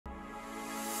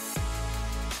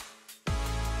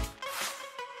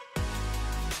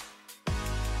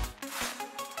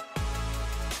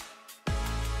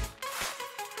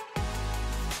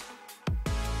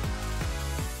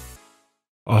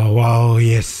Oh wow,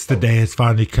 yes, the day has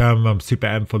finally come. I'm super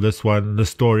amped for this one. The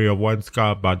story of one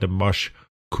scar about Dimash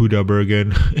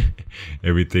Qudaibergen.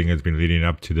 Everything has been leading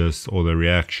up to this, all the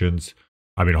reactions.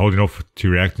 I've been holding off to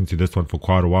reacting to this one for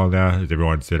quite a while now, as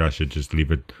everyone said I should just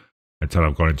leave it until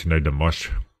I've gotten to know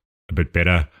Dimash a bit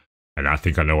better. And I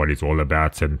think I know what he's all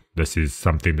about, and this is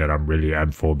something that I'm really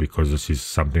amped for because this is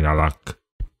something I like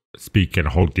speak and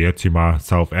hold dear to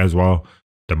myself as well.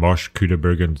 Dimash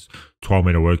Qudaibergen's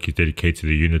 12-minute work is dedicated to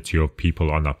the unity of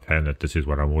people on our planet. This is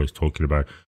what I'm always talking about.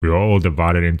 We are all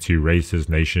divided into races,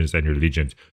 nations, and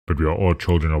religions, but we are all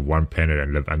children of one planet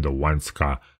and live under one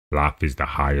sky. Life is the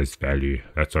highest value.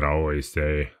 That's what I always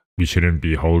say. We shouldn't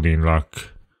be holding like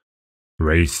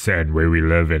race and where we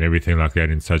live and everything like that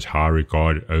in such high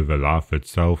regard over life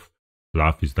itself.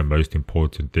 Life is the most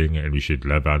important thing, and we should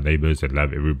love our neighbors and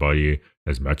love everybody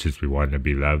as much as we want to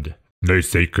be loved. No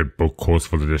sacred book calls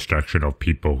for the destruction of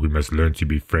people. We must learn to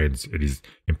be friends. It is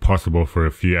impossible for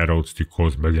a few adults to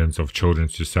cause millions of children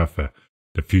to suffer.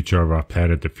 The future of our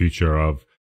planet, the future of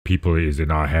people is in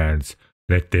our hands.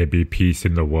 Let there be peace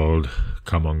in the world.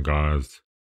 Come on, guys.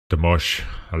 Dimash,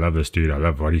 I love this dude. I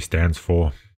love what he stands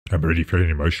for. I'm already feeling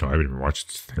emotional. I haven't even watched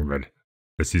this thing, but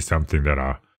this is something that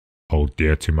I hold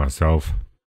dear to myself.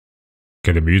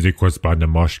 Okay, the music was by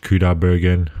Dimash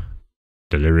Qudaibergen.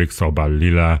 The lyrics are by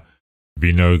Lila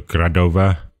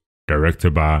Vinogradova,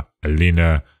 directed by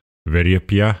Alina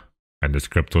Veriapia, and the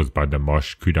script was by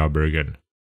Dimash Qudaibergen.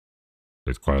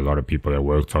 There's quite a lot of people that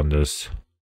worked on this.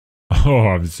 Oh,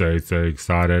 I'm so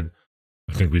excited.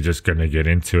 I think we're just gonna get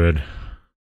into it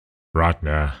right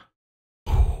now.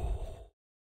 Hey,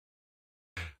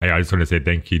 I just want to say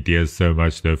thank you, dear, so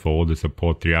much though for all the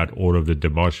support throughout all of the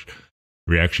Dimash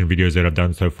reaction videos that I've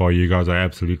done so far. You guys are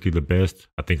absolutely the best.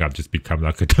 I think I've just become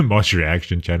like a Dimash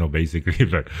reaction channel basically,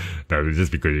 but no, it's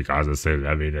just because you guys are so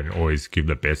loving and always give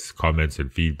the best comments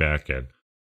and feedback, and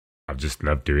I've just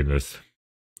loved doing this.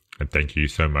 And thank you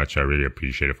so much. I really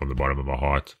appreciate it from the bottom of my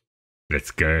heart.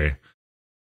 Let's go.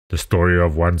 The story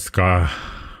of one scar.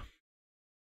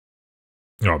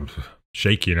 Oh, I'm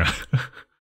shaky now.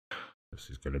 This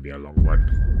is going to be a long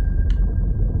one.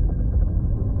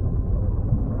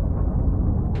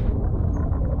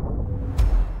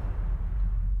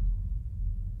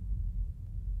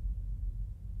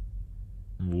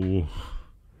 Ooh,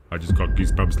 I just got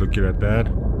goosebumps looking at that.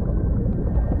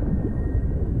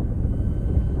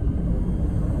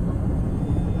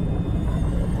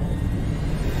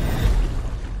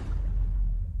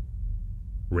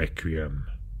 Requiem.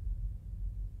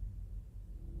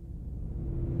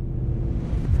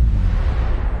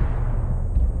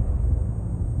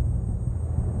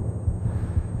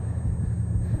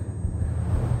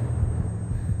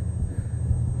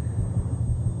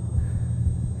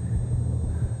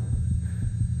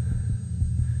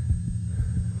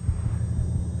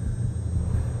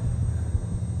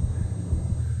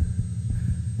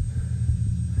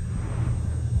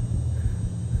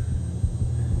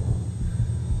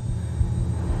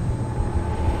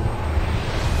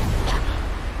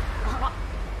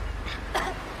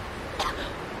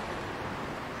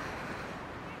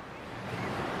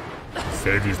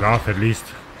 Saved his life at least.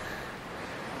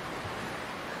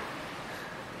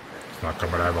 It's like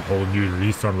I'm gonna have a whole new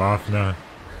lease on life now.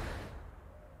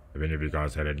 Have any of you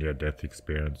guys had a near-death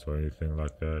experience or anything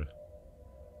like that?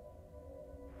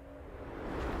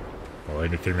 Or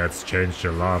anything that's changed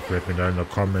your life, let me know in the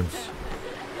comments.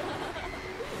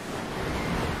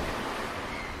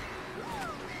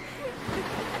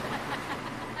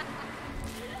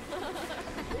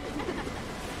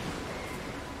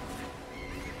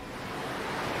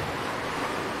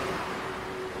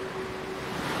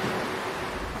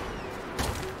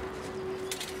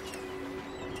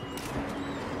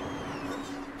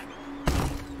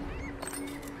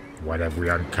 What have we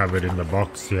uncovered in the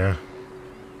box here?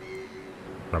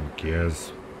 Some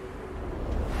gears.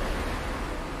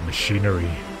 Machinery.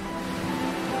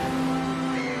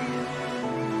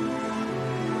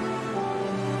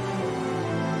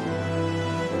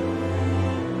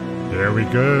 Here we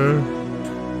go.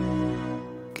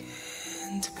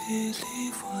 Can't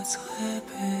believe what's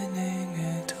happening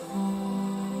at all.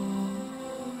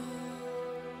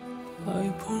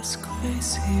 Hyper's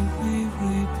crazy, we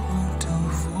report to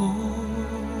fall.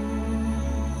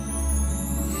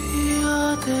 We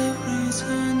are the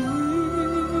reason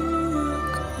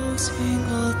we're causing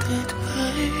all that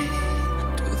pain.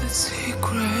 To the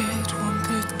secret room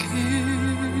that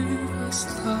gives us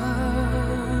life.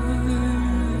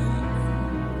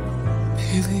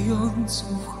 Billions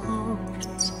of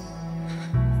hearts,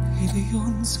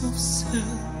 billions of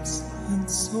cells and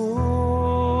souls.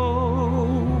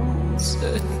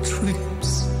 and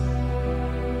dreams.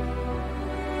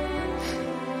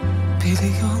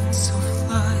 Billions of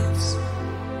lives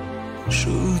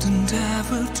shouldn't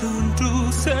ever turn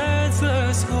to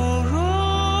senseless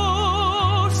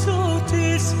horror, so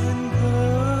distant.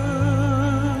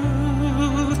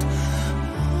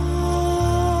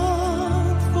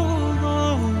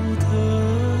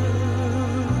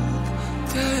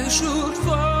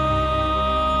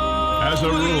 As a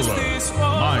ruler,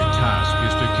 my task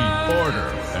is to keep order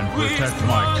and protect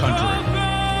my country.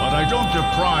 But I don't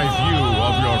deprive you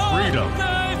of your freedom.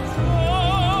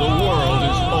 The world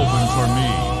is open for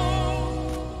me,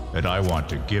 and I want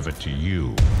to give it to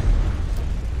you.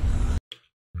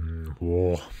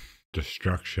 War,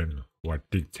 destruction, what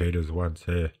dictators want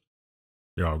say.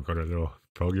 Yo, I've got a little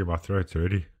frog in my throat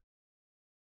already.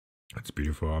 That's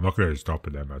beautiful. I'm not going to stop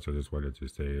at that much. I just wanted to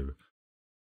say...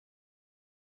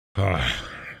 I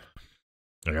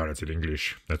got it in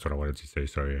English. That's what I wanted to say.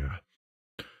 Sorry.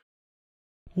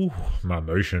 My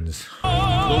emotions. The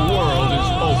world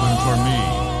is open for me,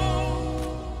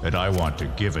 and I want to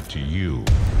give it to you.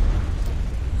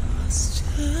 Last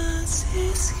chance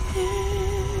is here.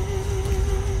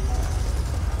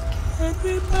 Can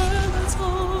we balance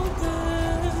all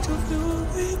that of your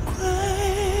regret?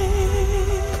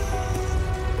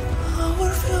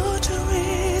 Our future,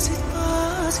 is it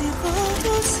possible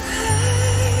to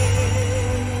say?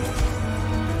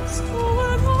 So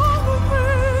when all the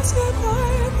crazy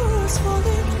vipers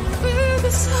falling, we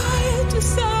decide to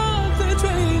stop the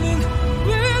training.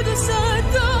 We decide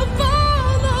to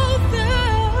follow them.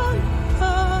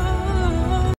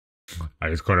 I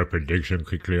just got a prediction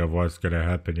quickly of what's gonna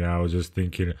happen. Yeah, I was just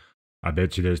thinking, I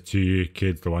bet you there's two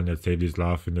kids, the one that saved his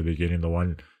life in the beginning, the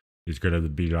one is gonna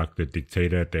be like the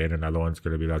dictator at the end, and another one's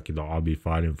gonna be like in the army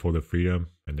fighting for the freedom,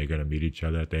 and they're gonna meet each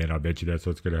other at the end. I bet you that's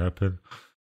what's gonna happen.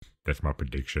 That's my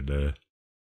prediction there.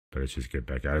 But let's just get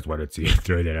back. I just wanted to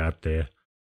throw that out there.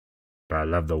 But I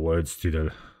love the words to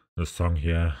the song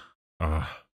here.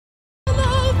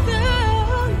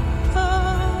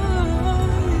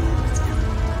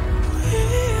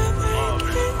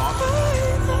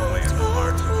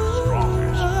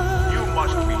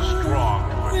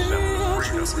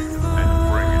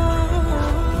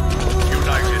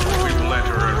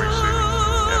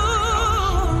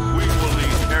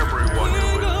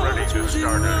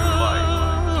 Start a new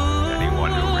life.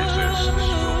 Anyone who resists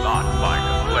will not find a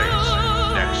place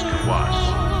next to us.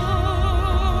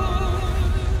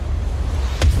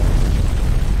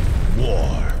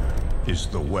 War is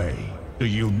the way to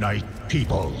unite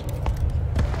people.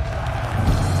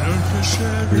 Learn to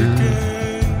share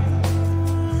again.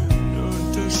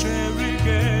 Learn to share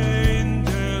again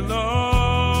their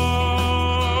love,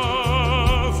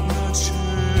 not share.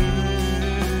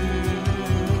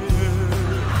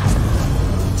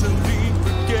 To leave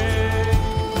again.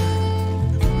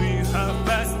 We have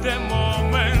passed the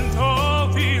moment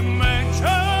of invention.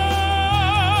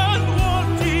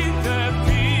 Wanting the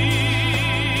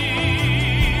peace.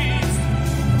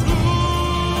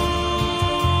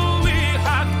 We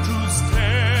have to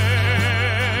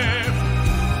stay.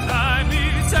 Time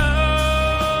is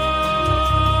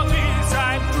up. It's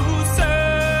time to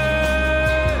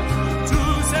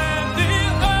save the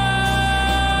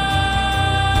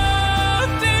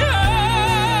earth, the earth.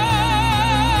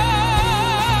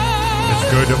 Let's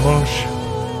go, Dimash.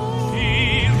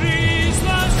 Here is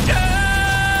last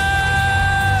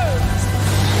chance.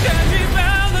 Can we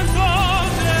balance all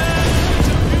that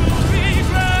you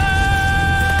regret?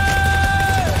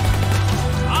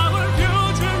 Our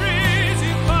future is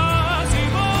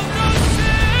impossible to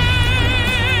see.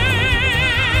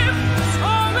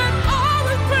 So when all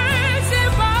the crazy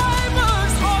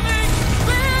vipers falling,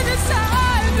 we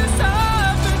decide to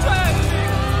stop the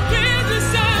training. We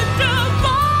decide to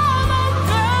follow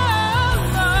them.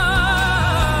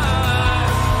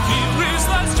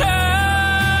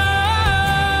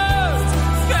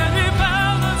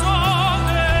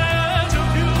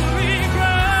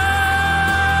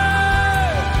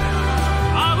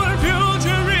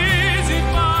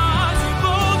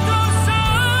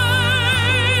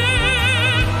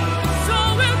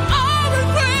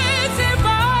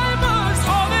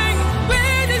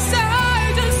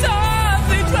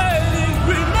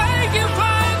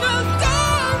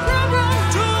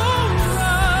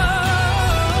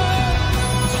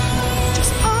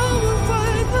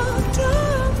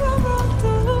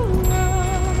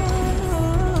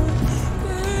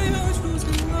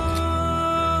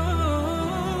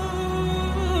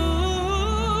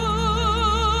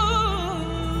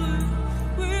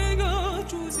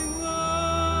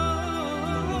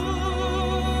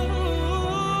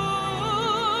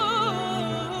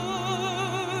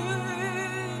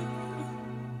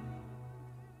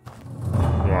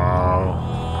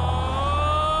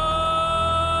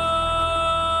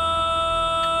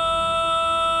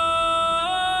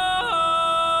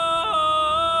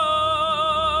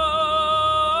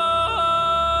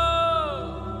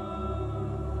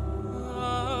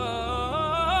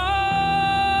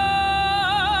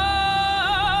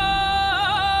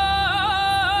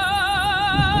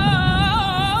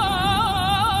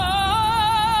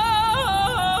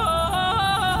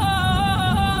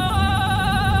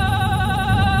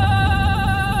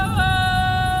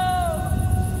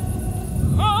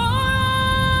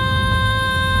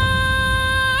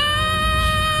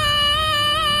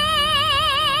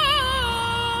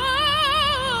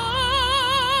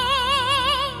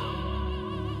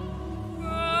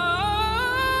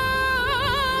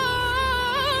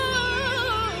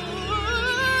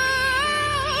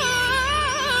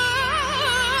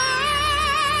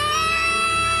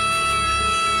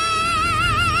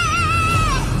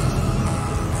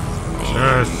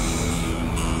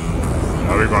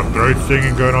 we got throat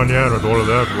singing going on here with all of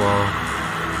that. Wow.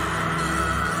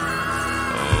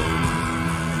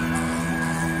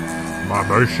 My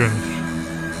emotions.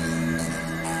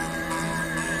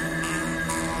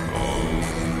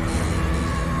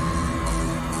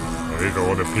 These are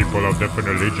all the people of different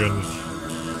religions.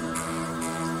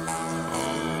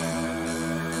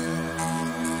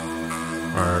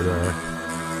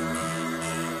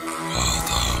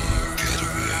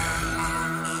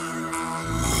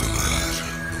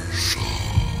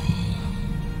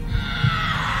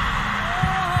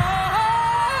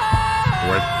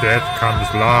 With death comes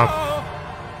love.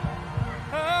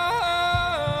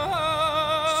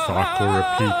 Cycle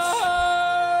repeats.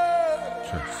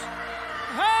 Just.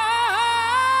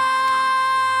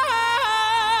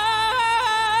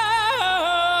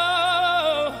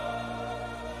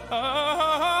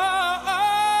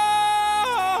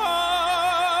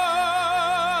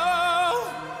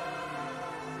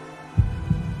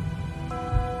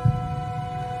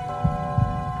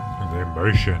 The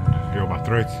emotion, feel my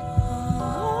throat.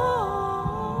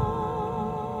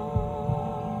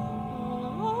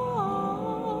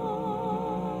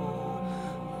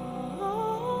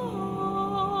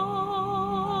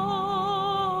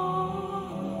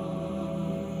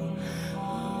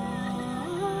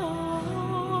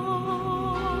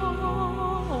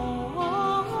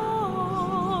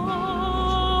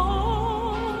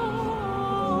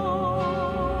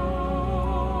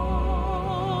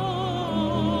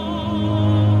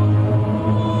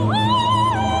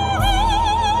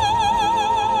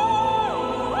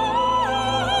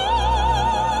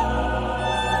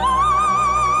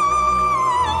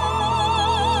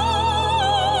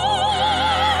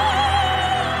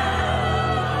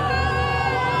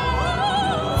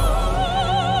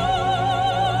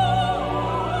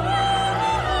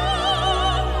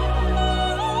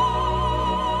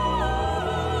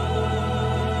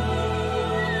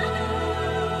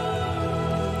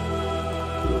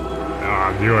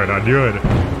 I knew it, I knew it.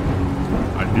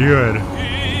 I knew it.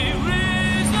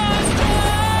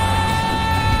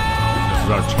 This is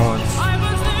our chance.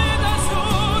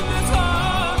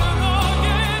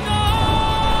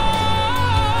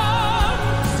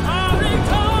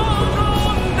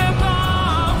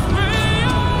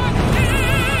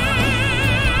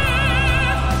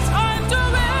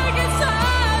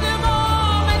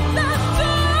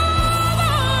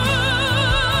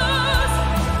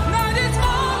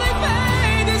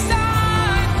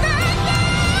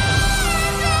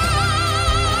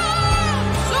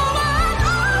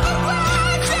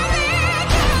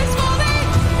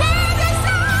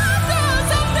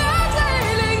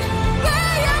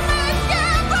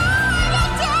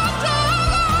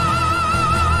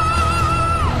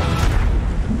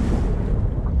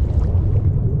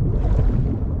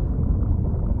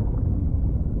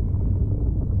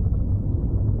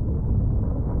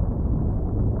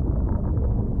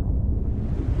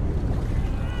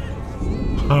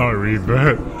 Oh,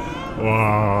 rebirth.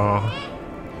 Wow.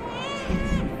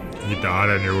 You died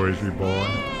and you're always reborn.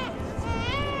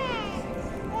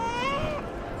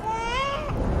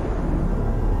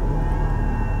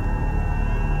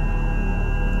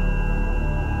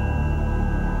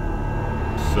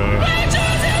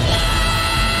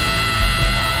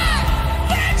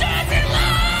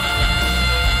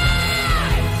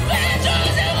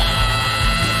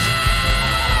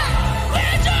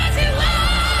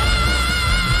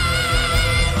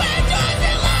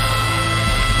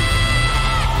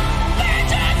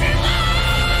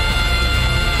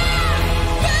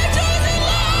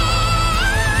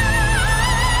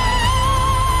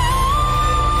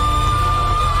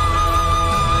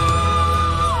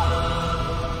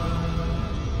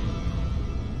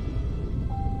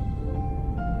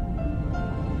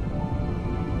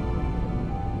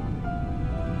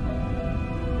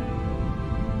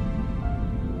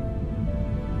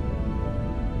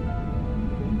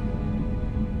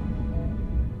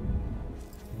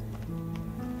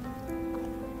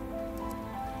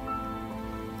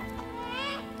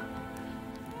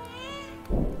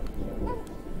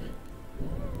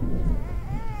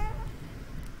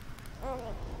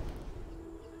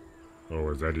 Or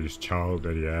was that his child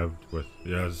that he had with,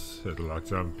 yes, I'd like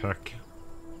to unpack.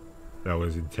 That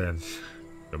was intense.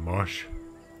 Dimash.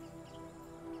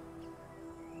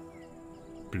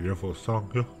 Beautiful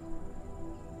song, yeah.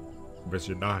 But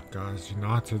you're not, guys, you're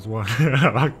not as one. I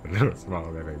like the little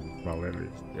smile that I smile at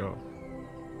least, yo.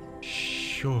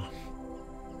 Sure.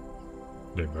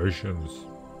 The emotions.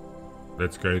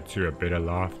 Let's go to a better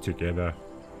life together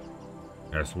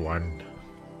as one.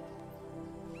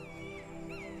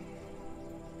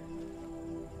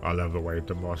 I love the way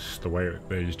Dimash, the way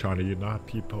that he's trying to unite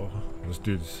people. This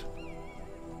dude's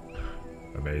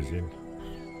amazing.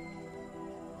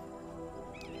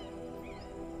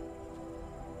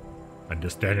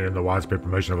 Understanding and the widespread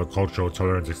promotion of a cultural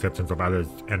tolerance, acceptance of others,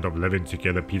 and of living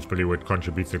together peacefully would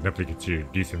contribute significantly to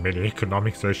reducing many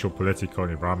economic, social, political,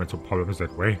 and environmental problems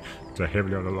that weigh so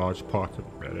heavily on a large part of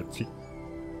humanity.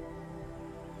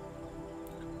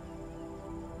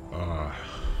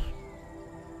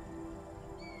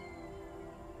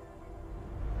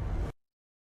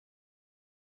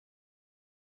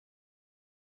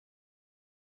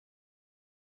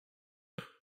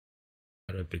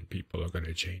 I don't think people are going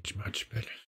to change much, but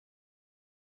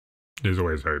there's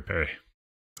always hope, eh?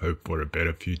 Hope for a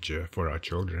better future for our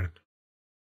children.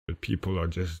 But people are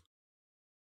just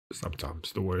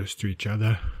sometimes the worst to each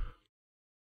other.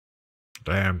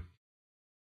 Damn.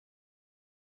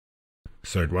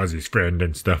 So it was his friend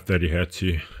and stuff that he had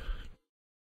to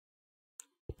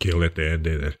kill at the end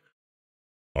there. That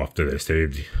after they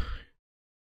saved,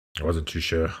 I wasn't too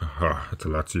sure. Oh, it's a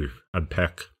lot to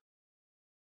unpack.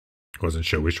 Wasn't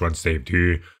sure which one saved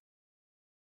who.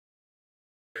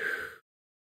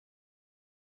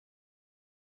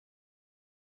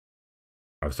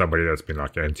 I'm somebody that's been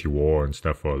like anti-war and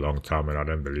stuff for a long time, and I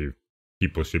don't believe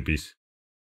people should be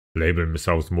labeling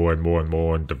themselves more and more and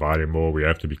more and dividing more. We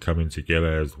have to be coming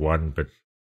together as one, but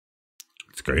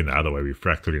it's going the other way. We're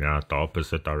fractaling out the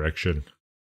opposite direction.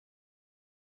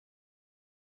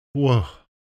 Whoa.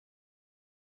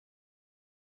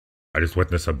 I just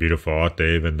witnessed some beautiful art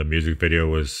there. Even the music video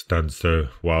was done so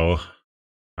well.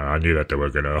 I knew that they were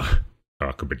gonna,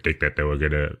 I could predict that they were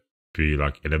gonna be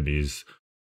like enemies.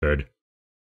 But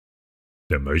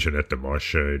the emotion that Dimash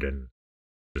showed and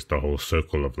just the whole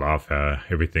circle of life, how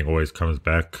everything always comes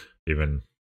back. Even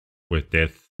with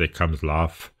death, there comes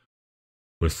life.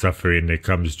 With suffering, there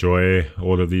comes joy.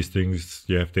 All of these things,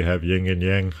 you have to have yin and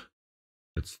yang.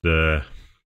 It's the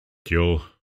dual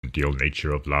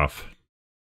nature of life.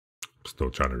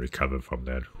 Still trying to recover from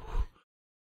that.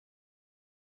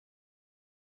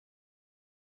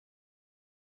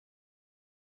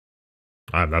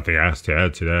 I have nothing else to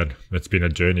add to that. It's been a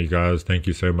journey, guys. Thank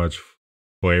you so much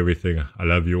for everything. I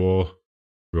love you all.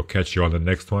 We'll catch you on the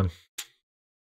next one.